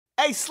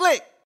Hey, SLiC,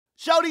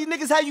 show these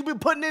niggas how you been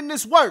putting in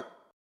this work.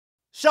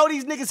 Show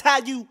these niggas how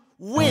you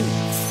winning.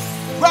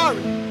 Ferrari.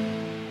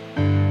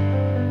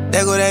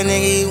 There go that nigga,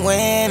 he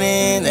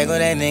winning. There go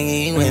that nigga,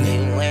 he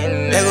winning.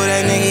 There go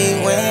that nigga, he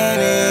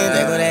winning.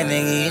 There go that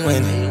nigga, he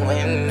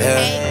winning.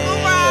 Yeah.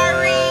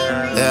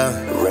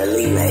 Yeah.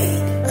 Really late.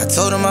 I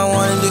told him I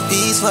wanted to be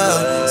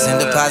swell.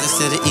 Send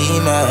deposits to the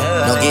email.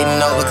 No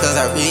getting over cause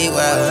I read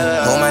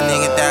well. Hold my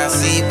nigga down,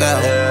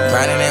 seatbelt.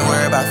 Grinding ain't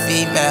worried about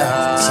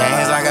female.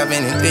 Chains like I've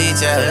been in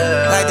beach out.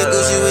 Like the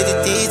Gucci with the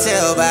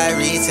detail. Buy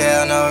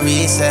retail, no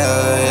resale,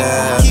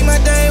 yeah. Keep my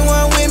day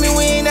one with me,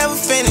 we ain't never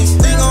finished.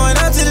 We going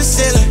up to the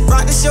ceiling.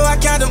 Rock the show, I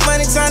count the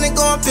money, time to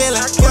go and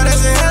pillin'. Boy,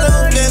 that's a hell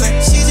of a feeling.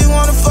 She just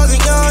wanna fuck a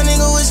young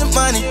nigga with some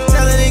money.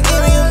 Tell her to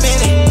give me a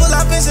minute. Pull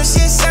up in some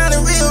shit sounding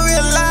real,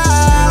 real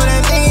loud.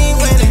 That nigga ain't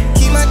winning.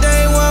 Keep my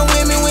day one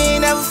with me, we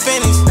ain't never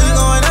finished. We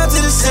going up to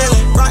the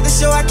ceiling. Rock the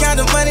show, I count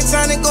the money,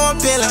 time to go and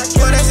pillin'.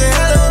 Boy, that's a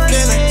hell of a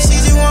feeling. She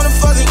just wanna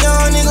fuck a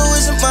young nigga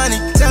with some money.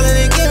 Tell her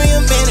to give me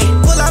a minute.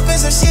 Pull up in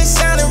some shit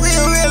sounding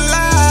real, real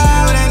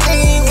loud. That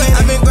nigga ain't winning.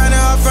 I've been grinding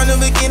hard from the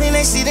beginning,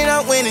 they see that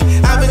I'm winning.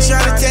 I've been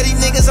trying to tell these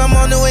niggas I'm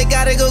on the way,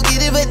 gotta go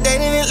get it, but they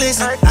didn't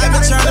listen. I've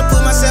been trying to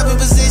put myself in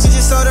position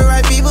just so the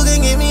right people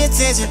can give me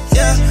attention.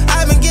 Yeah,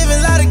 I've been giving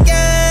a lot of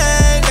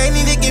game, they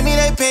need to give me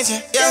their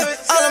pension. Yeah,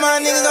 all of my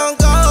niggas gon'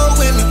 go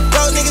with me.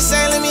 Broke niggas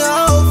saying let me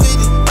hold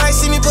 50. Might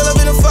see me pull up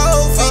in a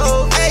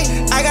 450. Hey,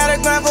 I gotta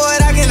grind for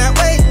it, I cannot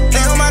wait.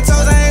 They on my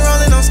toes, I ain't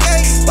rolling on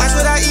skates. Watch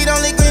what I eat,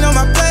 only green on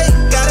my plate.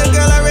 Got a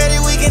girl already,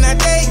 we cannot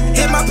date.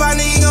 Hit my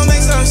partner, he gon'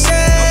 make some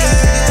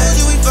shade.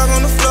 We fuck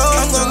on the floor.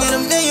 I'm gon' get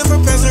 $1 million for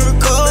pressing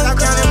record. I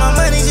counting my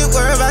money, just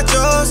worry about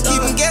yours.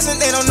 Keep them guessing,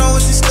 they don't know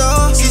what's in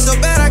store. She so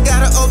bad, I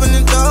gotta open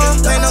the door.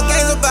 Ain't no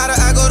games about it,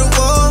 I go to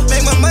war.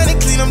 Make my money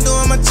clean, I'm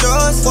doing my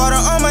chores. Water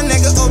on my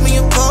neck, open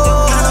your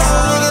pore. I know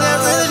some nigga that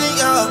really than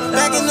y'all.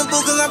 Back in the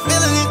booth, cause I'm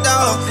feeling it,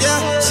 dog. Yeah,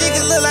 she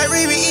can look like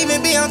Riri,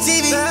 even be on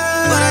TV.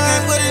 But I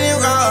can't put it in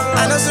raw.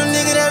 I know some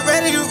nigga that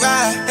ready to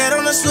ride. Head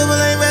on the swivel,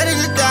 ain't ready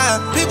to die.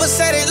 People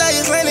say they love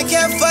you, claim they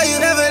care for you.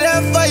 Never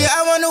there for you,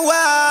 I wonder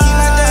why. Keep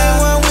my day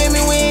one with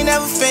me, we ain't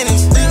never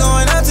finished. We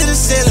going up to the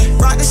ceiling.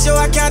 Rock the show,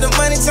 I count the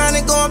money, time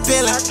to go and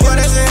pillin'. Boy,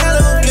 that's a hell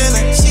of a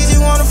feeling. She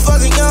just wanna fuck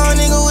a young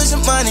nigga with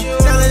some money.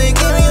 Tell her to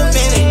give me a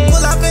minute.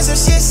 Pull up in some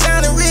shit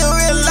sounding real,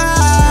 real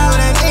loud.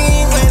 That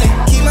nigga ain't winning.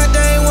 Keep my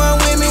day one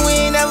with me,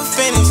 we ain't never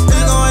finished. We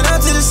going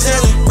up to the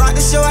ceiling. Rock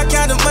the show, I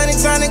count the money,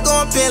 time to go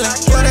and pillin'.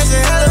 Boy, that's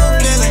a hell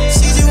of a feeling.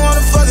 She just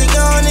wanna fuck a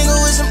young nigga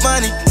with some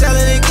money. Tell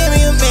her to give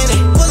me a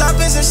minute. Pull up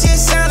in some shit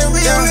sounding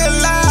real, real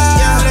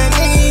loud. That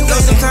nigga ain't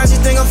winning. Sometimes you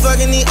think I'm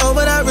fucking the old,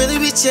 but I really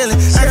be chillin'.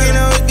 I can't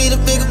always be the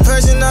bigger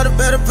person or the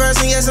better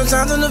person. Yeah,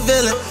 sometimes I'm the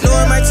villain. Know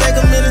it might take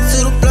a minute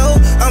to the blow.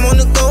 I'm on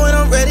the go and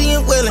I'm ready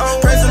and willing.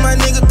 Pray for my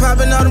niggas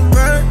popping all the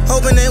bird.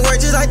 Hoping they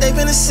work just like they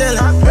been selling.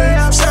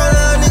 Show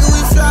love, nigga,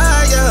 we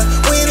fly, yeah.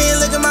 We ain't even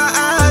look in my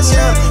eyes,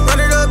 yeah. Run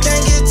it up,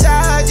 can't get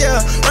tired, yeah.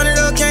 Run it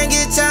up, can't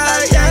get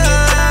tired, yeah.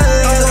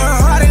 I'm going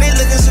hard and they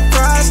looking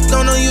surprised.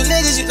 Don't know you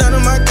niggas, you none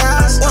of my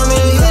guys. Want me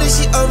to hit it,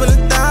 she open the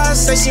thighs.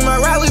 Say she my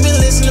ride, we been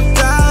listening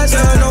to vibes.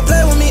 Don't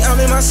play with me, I'm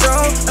in my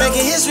song.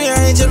 Making history,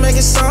 I ain't just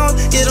making songs.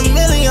 Get $1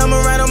 million, I'ma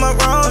write on my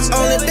wrongs.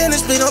 Only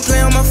business, please don't play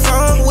on my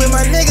phone. With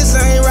my niggas,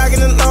 I ain't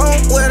rocking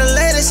alone. Wear the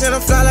latest and I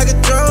fly like a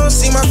drone.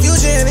 See my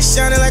future and it's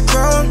shining like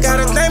chrome.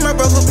 Gotta thank my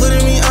bro for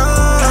putting me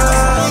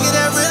on. Nigga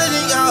that really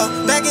than y'all.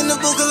 Back in the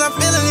booth cause I'm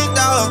feeling it,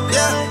 dog.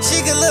 Yeah,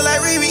 she can look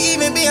like Riri,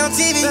 even be on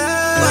TV.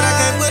 But I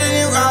can't put it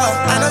in raw.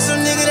 I know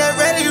some niggas